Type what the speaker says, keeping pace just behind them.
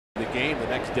The game the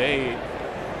next day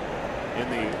in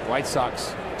the White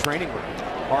Sox training room.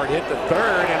 Hard hit to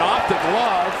third and off the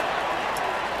glove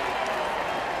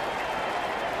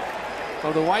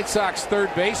of the White Sox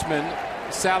third baseman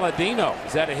Saladino.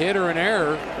 Is that a hit or an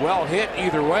error? Well hit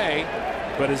either way,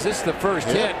 but is this the first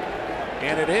hit?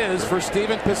 And it is for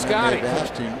Stephen Piscotty. They've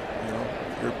asked him,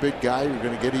 you're a big guy, you're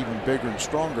going to get even bigger and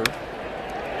stronger.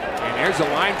 And there's a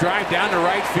line drive down the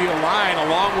right field line. A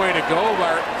long way to go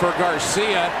for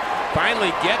Garcia.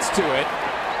 Finally gets to it.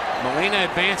 Molina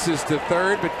advances to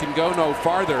third but can go no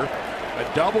farther.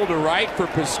 A double to right for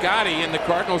Piscotty, and the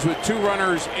Cardinals with two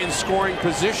runners in scoring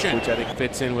position, which I think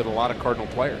fits in with a lot of Cardinal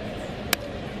players.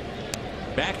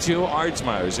 Back to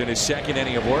Ardsmeyers in his second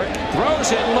inning of work.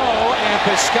 Throws it low, and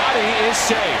Piscotty is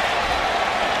safe.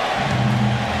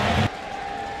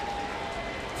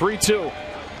 3-2.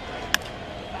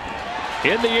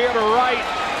 In the air to right.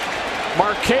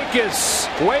 Markakis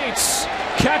waits,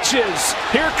 catches.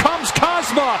 Here comes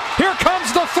Kozma. Here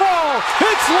comes the throw.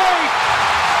 It's late.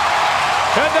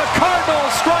 And the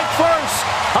Cardinals strike first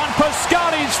on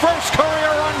Piscotty's first career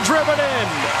run driven in.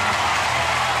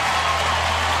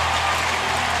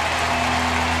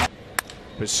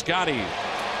 Piscotty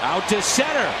out to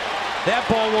center. That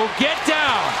ball will get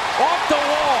down off the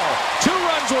wall. 2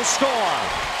 runs will score.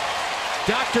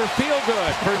 Dr.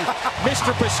 Feelgood for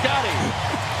Mr. Piscotty.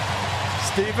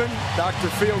 Stephen, Dr.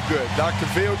 Feelgood. Dr.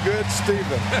 Feelgood,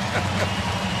 Stephen.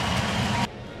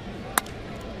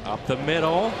 Up the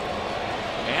middle.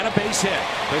 And a base hit.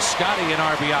 Piscotty an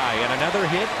RBI. And another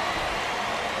hit.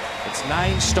 It's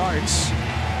 9 starts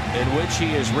in which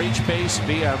he has reached base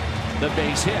via the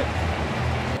base hit.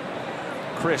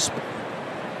 Crisp.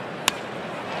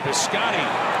 Piscotty,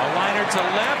 a liner to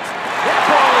left. That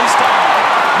ball is down.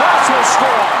 Moss will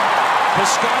score.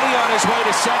 Piscotty on his way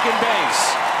to second base.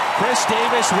 Chris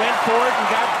Davis went for it and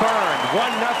got burned.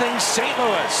 1-0 St.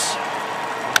 Louis.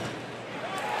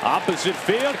 Opposite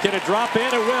field. Can it drop in?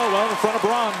 It will. Well in front of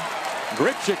Braun.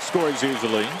 Grichuk scores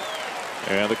easily.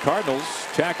 And the Cardinals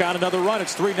tack on another run.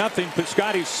 It's 3-0.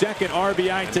 Piscotty's second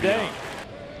RBI today.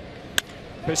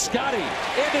 Piscotty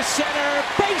into center.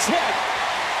 Base hit.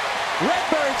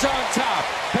 Redbirds on top.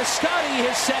 Piscotty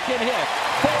his second hit.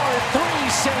 4-3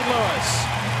 St. Louis.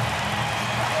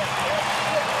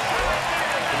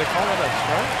 Did they call it a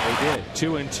strike? They did.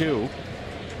 2-2.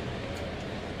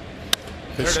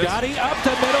 Piscotty up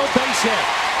the middle. Base hit.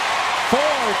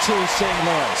 4-2 St.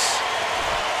 Louis.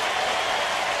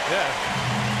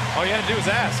 Yeah. All you had to do was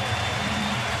ask.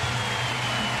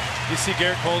 You see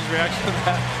Garrett Cole's reaction to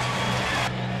that?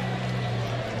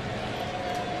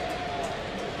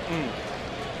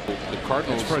 The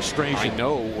Cardinals, frustration. I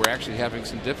know, we're actually having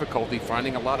some difficulty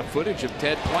finding a lot of footage of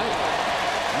Ted playing.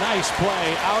 Nice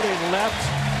play out in left.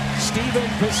 Stephen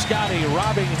Piscotty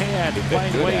robbing hand,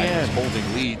 playing way in.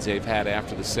 Holding leads they've had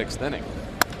after the 6th inning.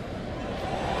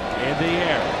 In the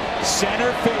air,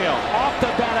 center field, off the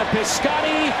bat of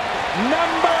Piscotty,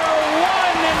 number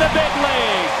 1 in the big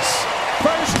leagues.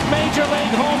 First major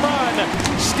league home run,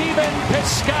 Stephen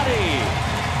Piscotty.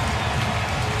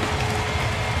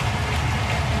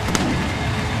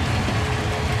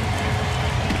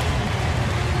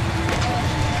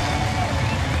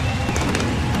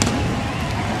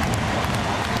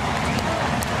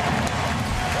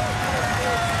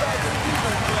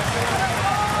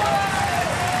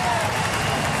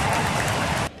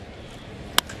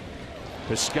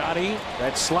 Piscotty,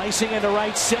 that's slicing into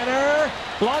right center.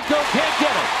 Blanco can't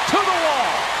get it. To the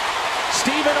wall.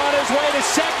 Stephen on his way to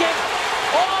second.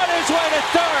 On his way to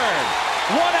third.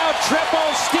 1-out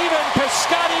triple. Stephen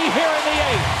Piscotty here in the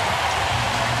 8th.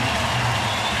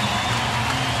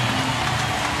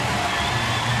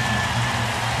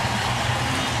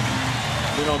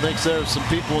 Thinks there's some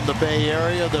people in the Bay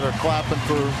Area that are clapping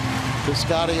for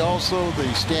Piscotty also,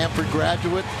 the Stanford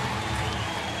graduate.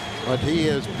 But he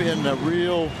has been a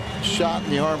real shot in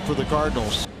the arm for the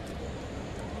Cardinals.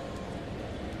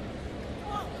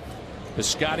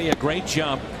 Piscotty, a great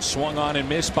jump, swung on and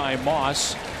missed by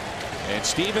Moss. And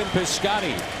Stephen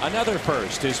Piscotty, another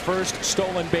first, his first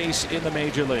stolen base in the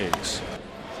major leagues.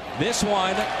 This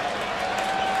one,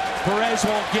 Perez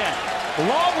won't get.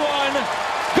 Long one,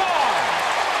 gone.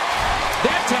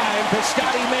 That time,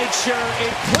 Piscotty made sure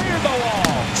it cleared the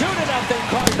wall. 2-0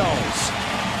 Cardinals.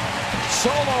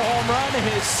 Solo home run,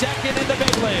 his second in the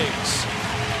big leagues.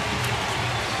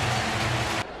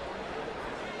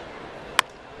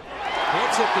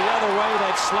 Hits it the other way,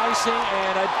 that's slicing,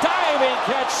 and a diving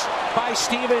catch by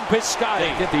Stephen Piscotty.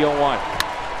 They get the 0-1.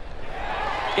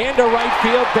 Into right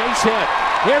field, base hit.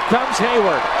 Here comes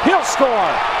Hayward. He'll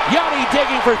score. Yanni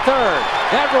digging for third.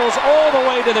 That rolls all the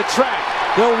way to the track.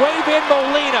 They'll wave in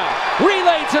Molina.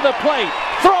 Relay to the plate.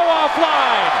 Throw off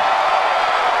line.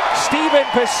 Stephen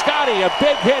Piscotty, a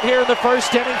big hit here in the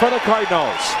first inning for the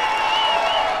Cardinals.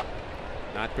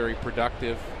 Not very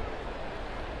productive.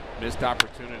 Missed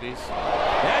opportunities.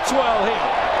 That's well hit.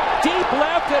 Deep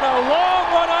left and a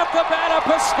long one off the bat of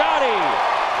Piscotty.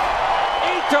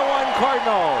 8-1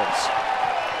 Cardinals.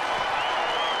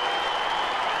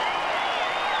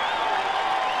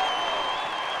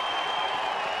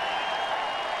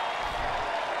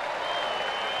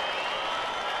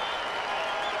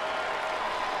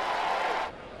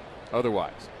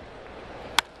 Otherwise.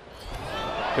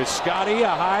 Piscotty, a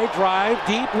high drive,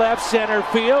 deep left center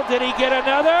field. Did he get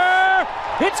another?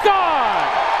 It's gone!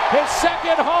 His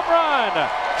second home run.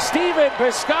 Stephen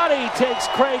Piscotty takes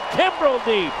Craig Kimbrell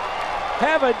deep.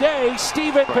 Have a day,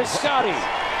 Stephen Piscotty.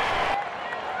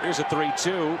 Here's a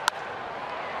 3-2.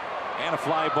 And a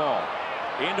fly ball.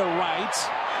 Into right.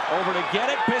 Over to get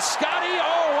it. Piscotty.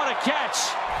 Oh, what a catch.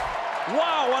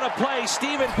 Wow, what a play.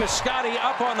 Stephen Piscotty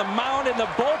up on the mound in the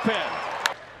bullpen.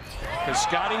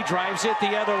 Piscotty drives it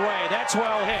the other way. That's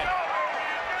well hit.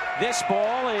 This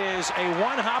ball is a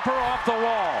one-hopper off the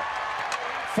wall.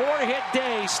 4-hit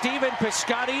day. Stephen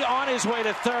Piscotty on his way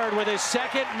to third with his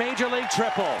second major league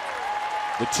triple.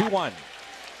 The 2-1.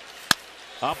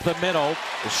 Up the middle.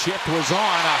 The shift was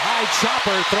on. A high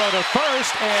chopper throw to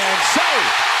first and safe.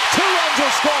 2 runs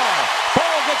will score.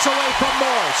 Ball gets away from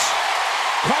Morse.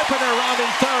 Carpenter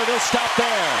rounding third. He'll stop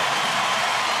there.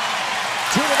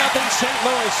 2-0 St.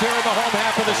 Louis here in the home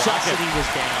half of the second. He was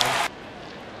down.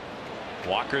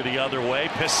 Walker the other way.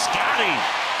 Piscotty,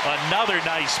 another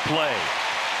nice play.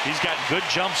 He's got good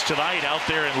jumps tonight out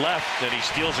there in left, and he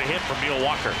steals a hit from Neil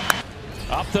Walker.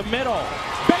 Up the middle.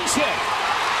 Base hit.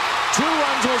 2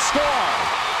 runs will score.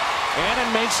 And it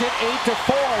makes it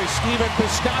 8-4. Stephen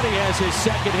Piscotty has his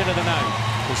second hit of the night.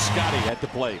 Piscotty at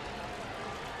the plate.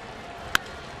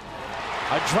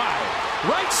 A drive.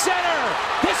 Right center.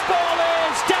 This ball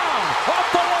is down. Off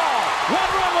the wall. 1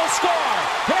 run will score.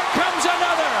 Here comes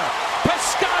another.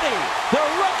 Piscotty, the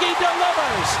rookie,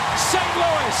 delivers. St.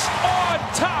 Louis on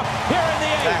top here in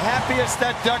the 8th. The happiest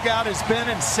that dugout has been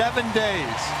in 7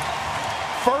 days.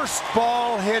 First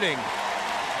ball hitting.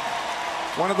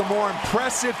 One of the more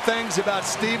impressive things about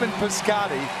Stephen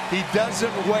Piscotty, he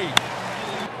doesn't wait.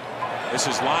 This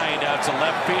is lined out to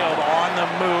left field. On the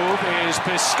move is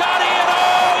Piscotty, and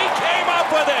oh, he came up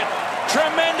with it.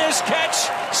 Tremendous catch.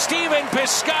 Stephen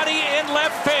Piscotty in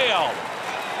left field.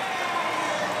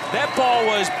 That ball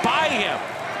was by him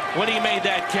when he made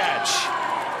that catch.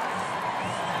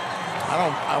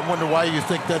 I wonder why you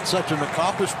think that's such an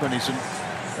accomplishment. He's an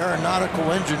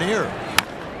aeronautical engineer.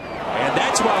 And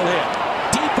that's well hit.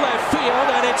 Deep left field,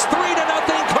 and it's 3-0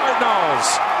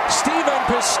 Cardinals. Stephen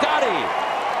Piscotty,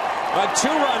 a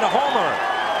 2-run homer.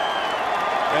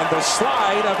 And the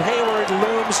slide of Hayward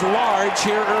looms large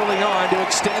here early on to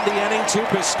extend the inning to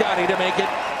Piscotty to make it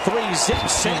 3-0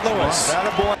 St. Louis.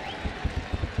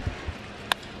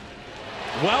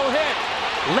 Well hit.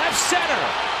 Left center.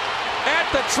 At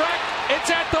the track. It's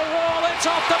at the wall. It's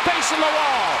off the base of the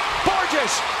wall.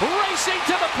 Borges racing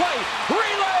to the plate.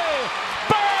 Relay.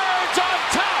 Birds on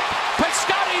top.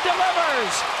 Piscotty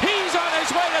delivers. He's on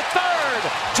his way to third.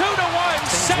 2-1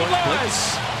 St.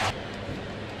 Louis.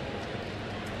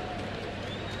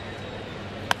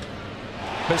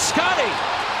 Piscotty.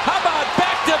 How about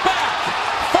back-to-back?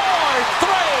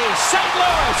 4-3 St.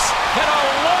 Louis. And a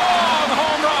long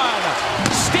home run.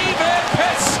 Stephen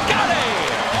Piscotty.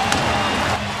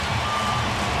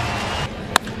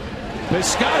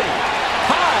 Piscotty,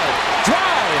 high,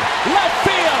 drive, left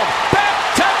field,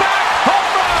 back-to-back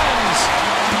home runs.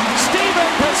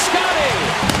 Stephen Piscotty,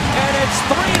 and it's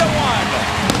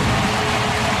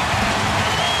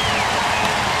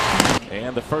 3-1.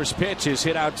 And the first pitch is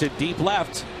hit out to deep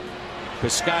left.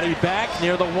 Piscotty back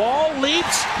near the wall,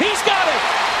 leaps, he's got it.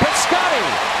 Piscotty,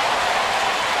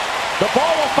 the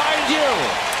ball will find you.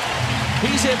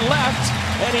 He's in left,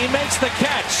 and he makes the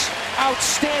catch.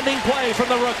 Outstanding play from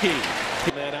the rookie.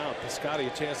 Man out. Piscotty a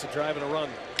chance to drive in a run.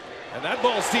 And that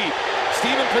ball's deep.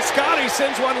 Stephen Piscotty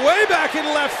sends one way back in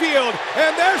left field.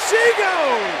 And there she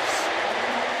goes.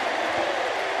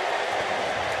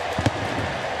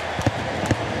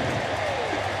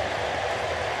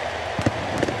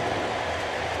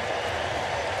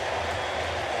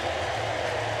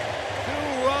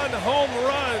 Two-run home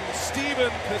run.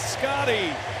 Stephen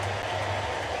Piscotty.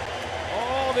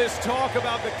 All this talk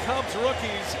about the Cubs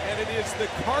rookies, and it is the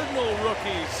Cardinal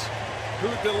rookies who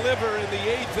deliver in the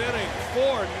 8th inning.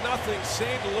 4-0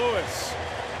 St. Louis.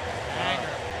 Hanger.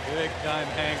 Big time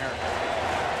hanger.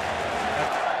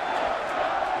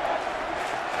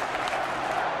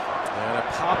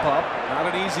 pop-up. Not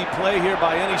an easy play here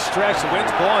by any stretch. The wind's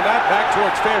blowing that back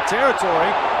towards fair territory.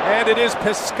 And it is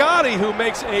Piscotty who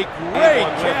makes a great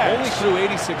catch. Only threw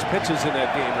 86 pitches in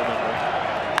that game, remember.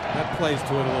 That plays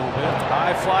to it a little bit.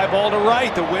 High fly ball to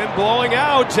right. The wind blowing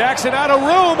out. Jackson out of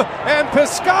room. And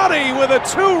Piscotty with a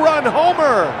 2-run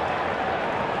homer.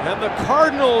 And the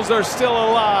Cardinals are still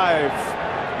alive.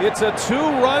 It's a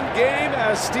 2-run game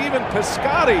as Stephen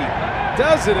Piscotty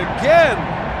does it again.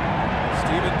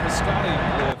 Stephen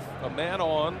Piscotty with a man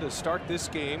on to start this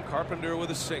game. Carpenter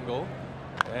with a single.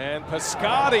 And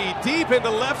Piscotty deep into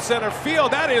left center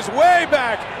field. That is way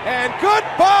back. And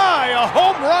goodbye, a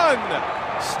home run.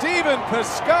 Stephen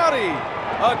Piscotty,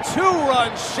 a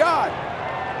 2-run shot.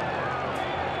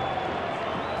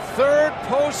 Third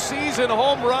postseason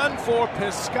home run for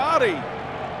Piscotty.